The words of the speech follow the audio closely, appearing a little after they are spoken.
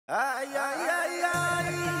Ay, ay, ay,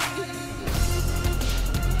 ay.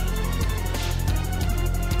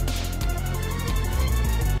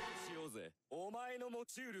 しようぜ。お前の持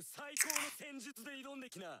ち得る最高の戦術で挑んで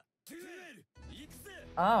きな。デュエル、行くぜ。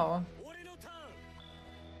Oh. 俺のター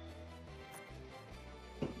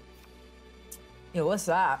ン。Yo, what's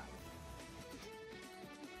that?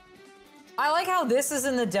 I like how this is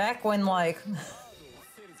in the deck when, like...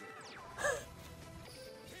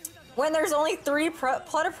 when there's only 3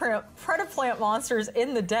 Predaplant monsters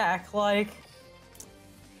in the deck, like...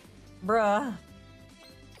 Bruh.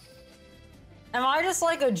 Am I just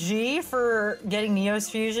like a G for getting Neos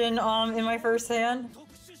Fusion in my first hand?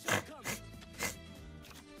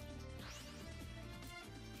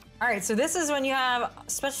 Alright, so this is when you have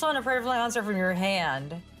special on a Predaplant monster from your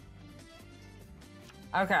hand.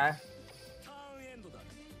 Okay.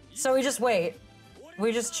 So we just wait.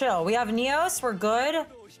 We just chill. We have Neos, we're good.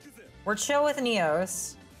 We're chill with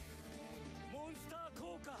Neos.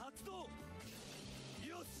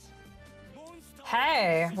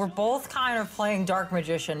 Hey, we're both kind of playing Dark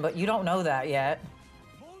Magician, but you don't know that yet.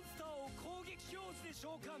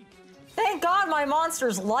 Thank God my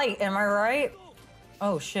monster's light, am I right?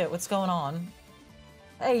 Oh shit, what's going on?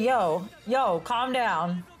 Hey, yo, calm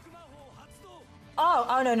down.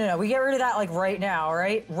 Oh, no, we get rid of that, like, right now,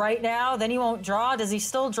 right? Right now? Then he won't draw? Does he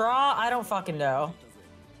still draw? I don't fucking know.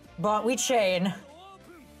 But we chain.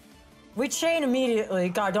 We chain immediately.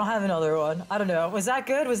 God, don't have another one. I don't know. Was that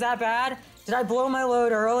good? Was that bad? Did I blow my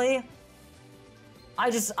load early?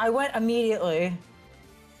 I went immediately.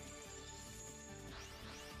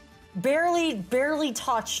 Barely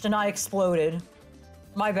touched and I exploded.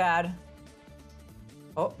 My bad.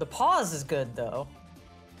 Oh, the pause is good, though.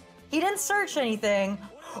 He didn't search anything.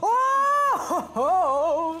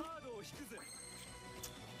 Oh!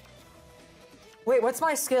 Wait, what's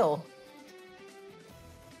my skill?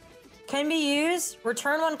 Can be used.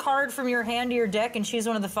 Return 1 card from your hand to your deck and choose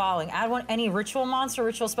one of the following. Add any ritual monster,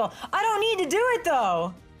 ritual spell. I don't need to do it,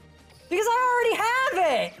 though! Because I already have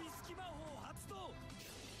it!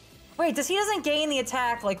 Wait, he doesn't gain the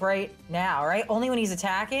attack, like, right now, right? Only when he's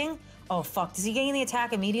attacking? Oh, fuck. Does he gain the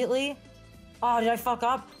attack immediately? Oh, did I fuck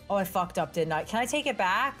up? Oh, I fucked up, didn't I? Can I take it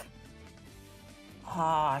back?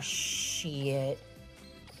 Ah, oh, shit.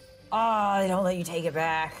 Oh, they don't let you take it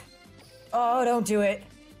back. Oh, don't do it.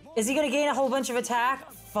 Is he gonna gain a whole bunch of attack?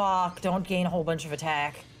 Fuck, don't gain a whole bunch of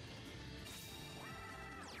attack.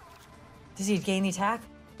 Does he gain the attack?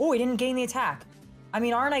 Oh, he didn't gain the attack. I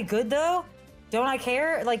mean, aren't I good, though? Don't I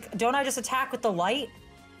care? Like, don't I just attack with the light?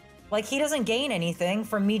 Like, he doesn't gain anything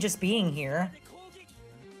from me just being here.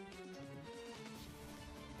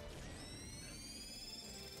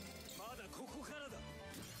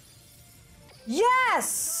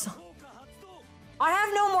 Yes! I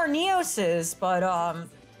have no more Neoses, but,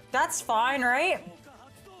 that's fine, right?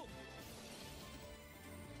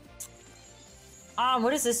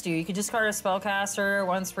 What does this do? You can discard a spellcaster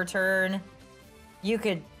once per turn. You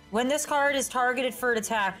could... When this card is targeted for an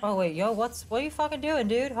attack... Oh, wait, yo, what are you fucking doing,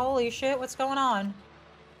 dude? Holy shit, what's going on?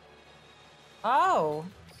 Oh.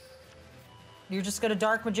 You're just gonna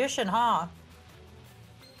Dark Magician, huh?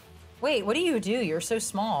 Wait, what do? You're so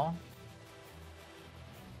small.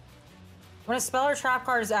 When a spell or trap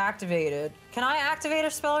card is activated... Can I activate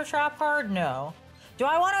a spell or trap card? No. Do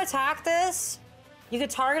I want to attack this? You could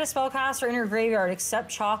target a spellcaster in your graveyard, except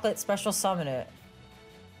Chocolate, special summon it.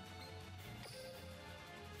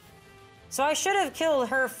 So I should have killed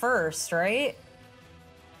her first, right?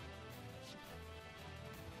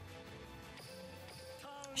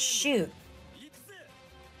 Shoot.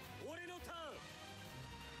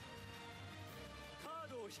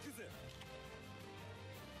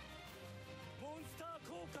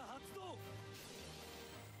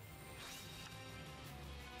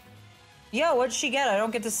 Yo, what'd she get? I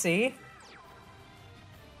don't get to see.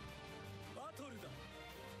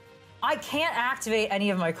 I can't activate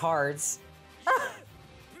any of my cards.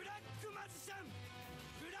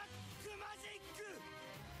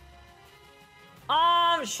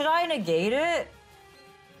 Should I negate it?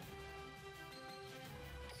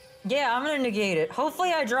 Yeah, I'm gonna negate it.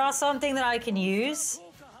 Hopefully I draw something that I can use.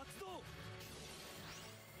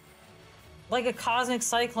 Like a Cosmic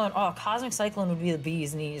Cyclone. Oh, Cosmic Cyclone would be the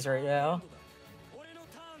bee's knees right now.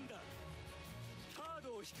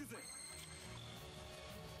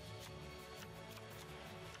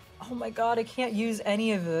 Oh my god, I can't use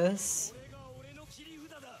any of this.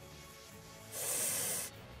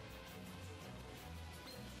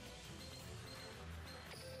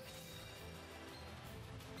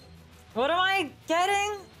 What am I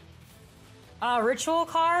getting? Ritual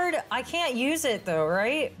card? I can't use it though,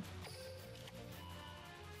 right?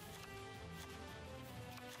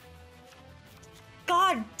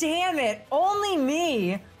 God damn it! Only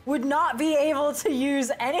me would not be able to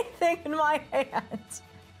use anything in my hand.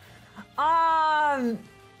 I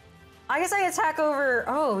guess I attack over...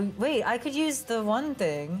 Oh, wait, I could use the one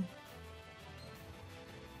thing.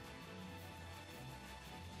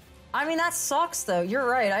 I mean, that sucks, though. You're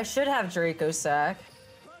right, I should have Draco Sack.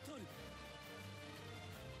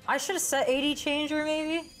 I should have set AD Changer,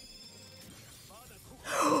 maybe?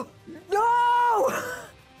 No!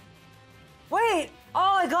 Wait!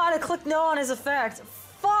 Oh my god, I clicked no on his effect.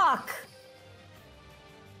 Fuck!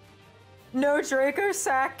 No Draco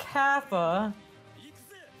Sack Kappa.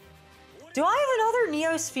 Do I have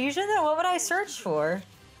another Neos Fusion then? What would I search for?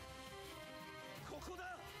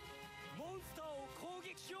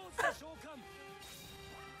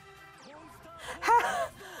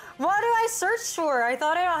 What do I search for? I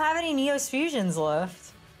thought I don't have any Neos Fusions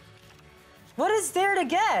left. What is there to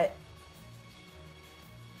get?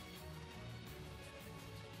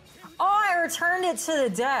 Oh, I returned it to the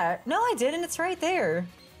deck. No, I didn't. It's right there.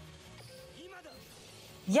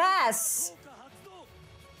 Yes!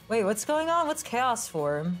 Wait, what's going on? What's Chaos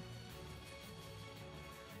Form?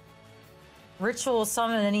 Ritual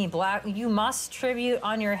summon any black... You must tribute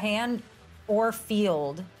on your hand or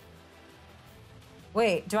field.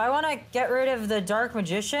 Wait, do I want to get rid of the Dark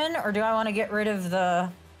Magician, or do I want to get rid of the...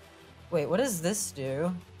 Wait, what does this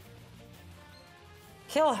do?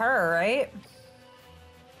 Kill her, right?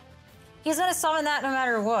 He's gonna summon that no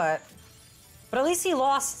matter what. But at least he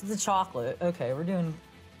lost the chocolate. Okay, we're doing...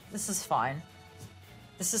 This is fine.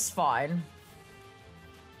 This is fine.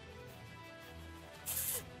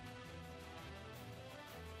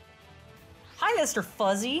 Hi, Mr.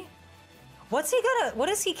 Fuzzy. What's he gonna... What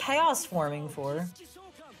is he chaos forming for?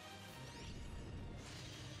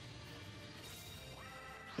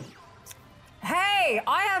 Hey!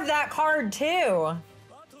 I have that card too!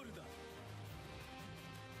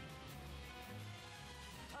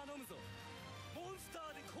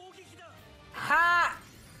 Ha!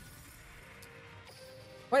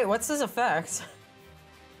 Wait, what's his effect?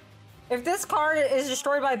 If this card is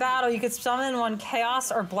destroyed by battle, you could summon one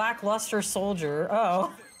Chaos or Black Luster Soldier.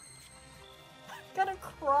 Oh. I'm gonna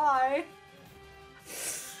cry.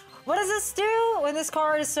 What does this do? When this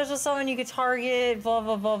card is special summon, you could target blah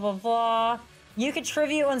blah blah blah blah. You could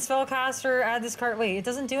tribute when spellcaster, add this card. Wait, it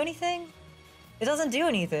doesn't do anything? It doesn't do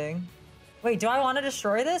anything. Wait, do I want to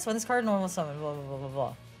destroy this? When this card normal summon, blah blah blah blah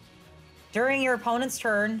blah. During your opponent's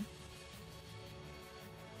turn.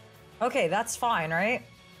 Okay, that's fine, right?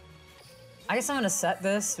 I guess I'm gonna set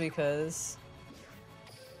this because...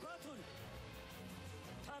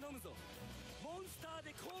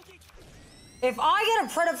 If I get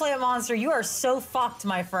a Predaplant monster, you are so fucked,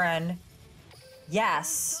 my friend.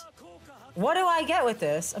 Yes. What do I get with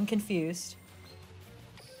this? I'm confused.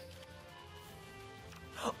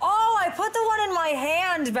 Oh, I put the one in my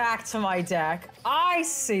hand back to my deck. I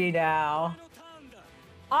see now.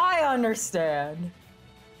 I understand.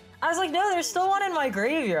 I was like, no, there's still one in my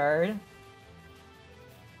graveyard.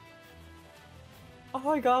 Oh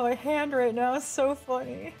my god, my hand right now is so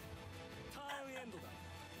funny.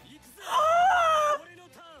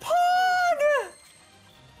 Pog!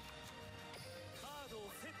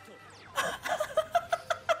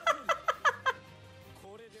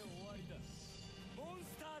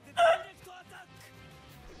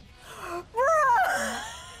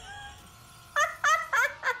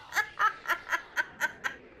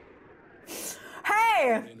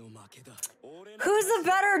 Hey! Who's the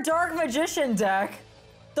better Dark Magician deck?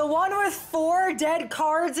 The one with 4 dead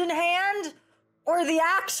cards in hand? Or the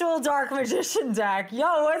actual Dark Magician deck?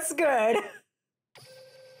 Yo, what's good?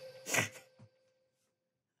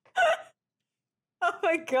 Oh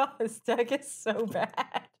my god, this deck is so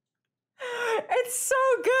bad. It's so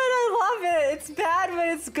good, I love it. It's bad, but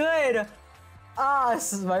it's good. Ah,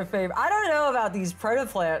 this is my favorite. I don't know about these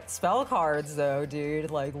Predaplant spell cards though, dude.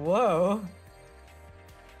 Like, whoa.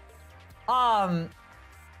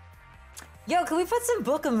 Yo, can we put some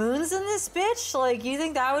Book of Moons in this bitch? Like, you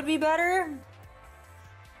think that would be better?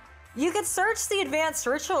 You could search the advanced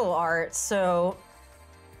ritual art, so...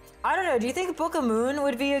 I don't know, do you think Book of Moon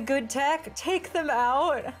would be a good tech? Take them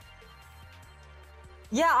out?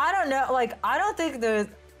 Yeah, I don't know, like, I don't think the...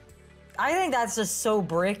 I think that's just so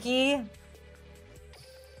bricky.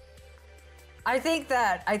 I think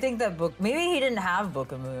that Book... Maybe he didn't have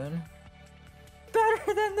Book of Moon.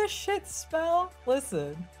 Better than the shit spell?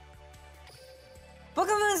 Listen. Book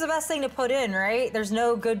of Moon's the best thing to put in, right? There's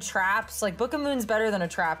no good traps. Like, Book of Moon's better than a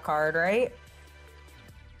trap card, right?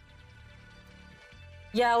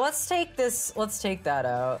 Yeah, let's take that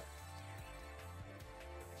out.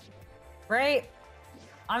 Right?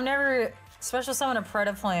 I'm never... Special summon a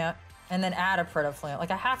Predaplant and then add a Predaplant.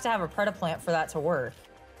 Like, I have to have a Predaplant for that to work.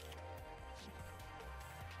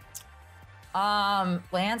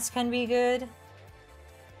 Lance can be good.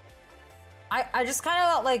 I just kind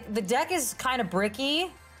of, like, the deck is kind of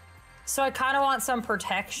bricky, so I kind of want some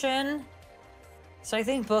protection. So I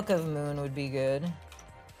think Book of Moon would be good.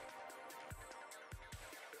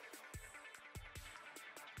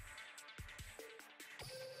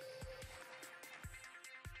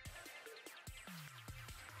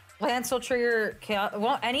 Lance will trigger chaos.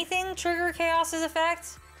 Won't anything trigger Chaos's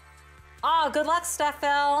effect? Oh, good luck,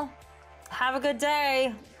 Stephel. Have a good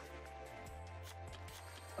day.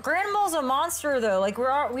 Granimal's a monster, though. Like,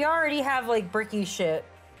 we already have, like, bricky shit.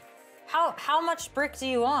 How much brick do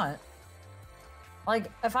you want?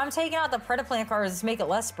 Like, if I'm taking out the Predaplant cards, just make it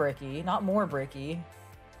less bricky, not more bricky.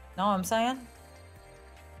 Know what I'm saying?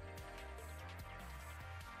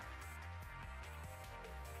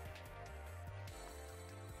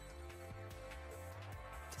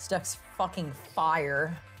 This deck's fucking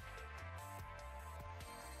fire.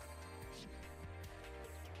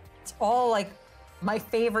 It's all, like, my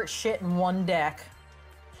favorite shit in one deck.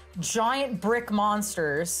 Giant brick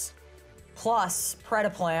monsters plus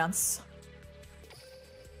Predaplants.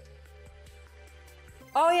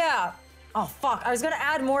 Oh yeah. Oh fuck, I was gonna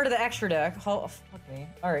add more to the extra deck. Oh, fuck me.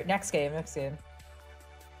 Alright, next game, next game.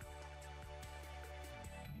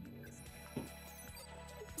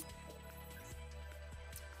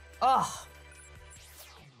 Ugh.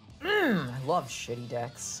 I love shitty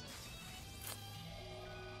decks.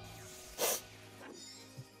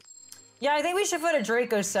 Yeah, I think we should put a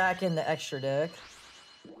Draco Sack in the extra deck.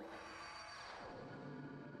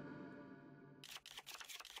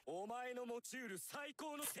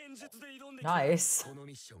 Nice.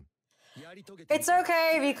 It's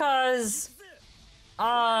okay because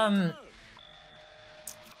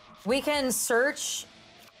we can search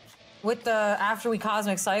with the after we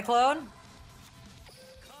Cosmic Cyclone.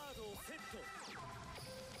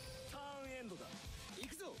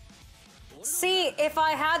 See, if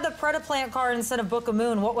I had the Predaplant card instead of Book of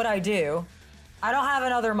Moon, what would I do? I don't have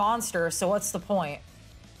another monster, so what's the point?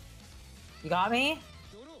 You got me?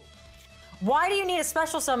 Why do you need a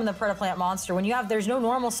special summon the Predaplant monster when there's no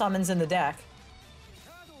normal summons in the deck?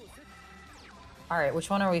 Alright, which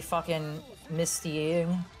one are we fucking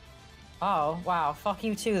mistying? Oh, wow. Fuck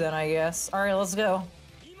you too then, I guess. Alright, let's go.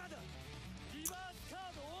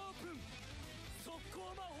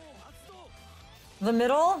 The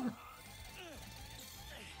middle?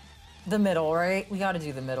 The middle, right? We gotta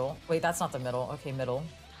do the middle. Wait, that's not the middle. Okay, middle.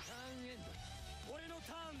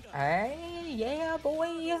 Hey, yeah,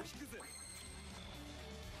 boy.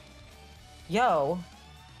 Yo.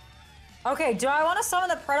 Okay, do I want to summon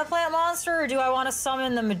the Predaplant monster or do I want to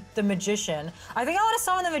summon the Magician? I think I want to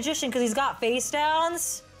summon the Magician because he's got face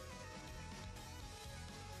downs.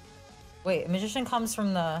 Wait, Magician comes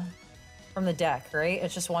from the deck, right?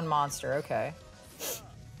 It's just one monster, okay.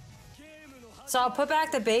 So I'll put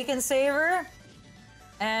back the Bacon Saver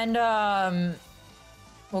and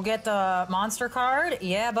we'll get the monster card.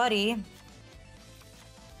 Yeah, buddy.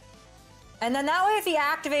 And then that way, if he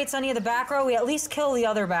activates any of the back row, we at least kill the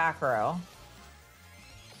other back row.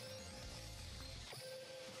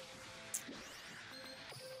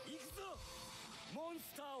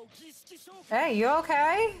 Hey, you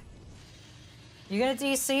okay? You gonna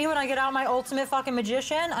DC when I get out my ultimate fucking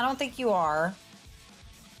Magician? I don't think you are.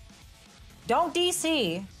 Don't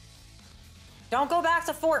DC. Don't go back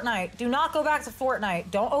to Fortnite. Do not go back to Fortnite.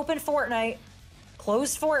 Don't open Fortnite.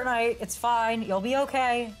 Close Fortnite. It's fine. You'll be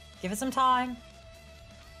okay. Give it some time.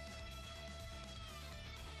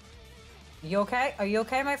 You okay? Are you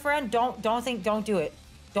okay, my friend? Don't do it.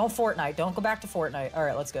 Don't Fortnite. Don't go back to Fortnite. All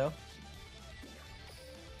right, let's go.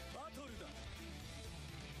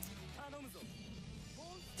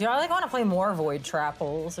 Dude, I like want to play more Void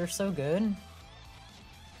Trapples. They're so good.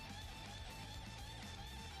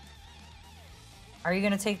 Are you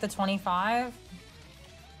gonna take the 25?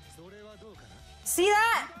 See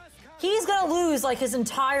that? He's gonna lose like his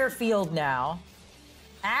entire field now.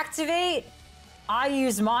 Activate. I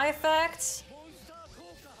use my effect.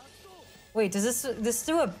 Wait, does this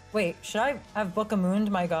do a... Wait, should I have Book of Moon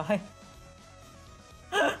to my guy?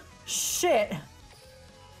 Shit.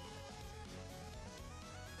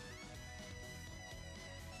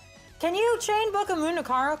 Can you chain Book of Moon to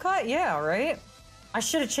Karo Cut? Yeah, right? I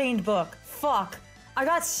should have chained Book. Fuck. I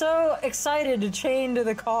got so excited to chain to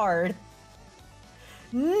the card.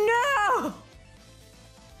 No!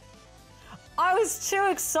 I was too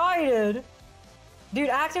excited. Dude,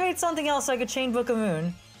 activate something else so I could chain Book of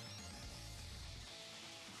Moon.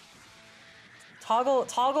 Toggle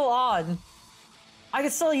on. I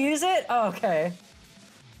could still use it? Oh, okay.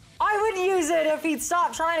 I would use it if he'd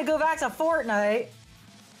stop trying to go back to Fortnite.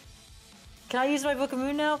 Can I use my Book of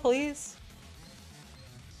Moon now, please?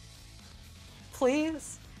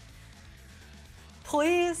 Please?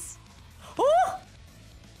 Please? Oh!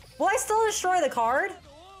 Will I still destroy the card?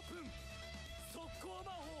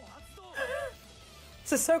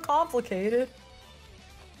 This is so complicated.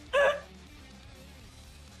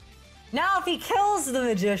 Now, if he kills the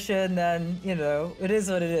magician, then, you know, it is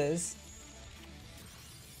what it is.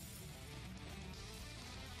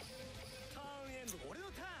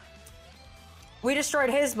 We destroyed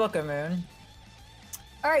his Book of Moon.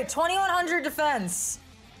 Alright, 2100 defense.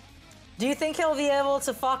 Do you think he'll be able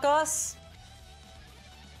to fuck us?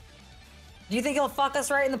 Do you think he'll fuck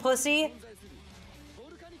us right in the pussy?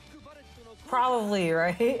 Probably,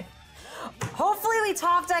 right? Hopefully we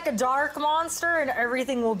top deck a dark monster and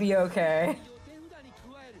everything will be okay.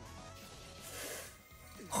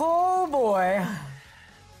 Oh boy.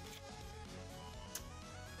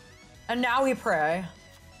 And now we pray.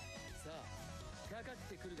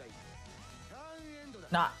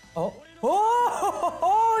 Not. Oh.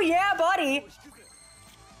 Oh, yeah, buddy.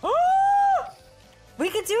 Oh! We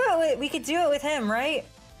could do it with him, right?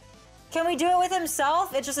 Can we do it with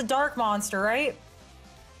himself? It's just a dark monster, right?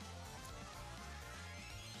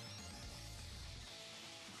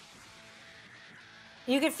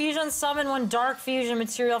 You could fusion summon one dark fusion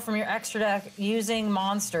material from your extra deck using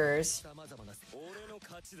monsters. Dude,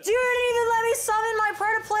 it didn't even let me summon my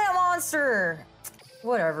Predaplant monster!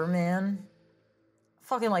 Whatever, man.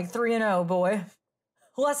 Fucking like 3-0, boy.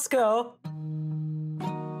 Let's go.